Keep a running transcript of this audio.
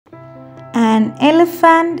An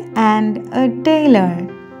Elephant and a Tailor.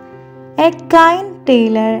 A kind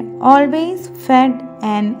tailor always fed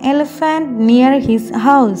an elephant near his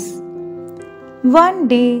house. One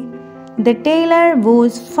day, the tailor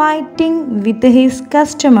was fighting with his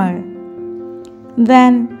customer.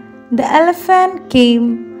 When the elephant came,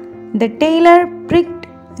 the tailor pricked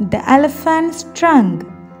the elephant's trunk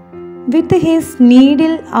with his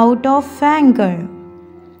needle out of anger.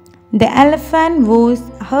 The elephant was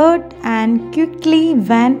hurt and quickly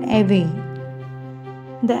went away.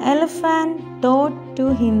 The elephant thought to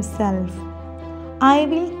himself, "I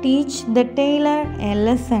will teach the tailor a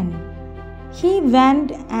lesson." He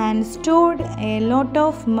went and stored a lot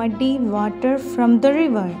of muddy water from the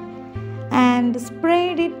river and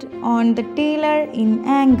sprayed it on the tailor in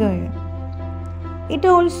anger. It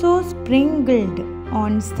also sprinkled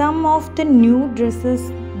on some of the new dresses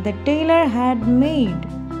the tailor had made.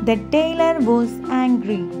 The tailor was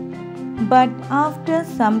angry, but after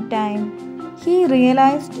some time he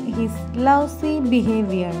realized his lousy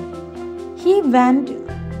behavior. He went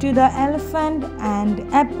to the elephant and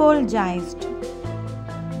apologized.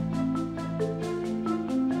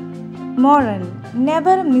 Moral: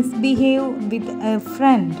 never misbehave with a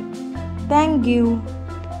friend. Thank you.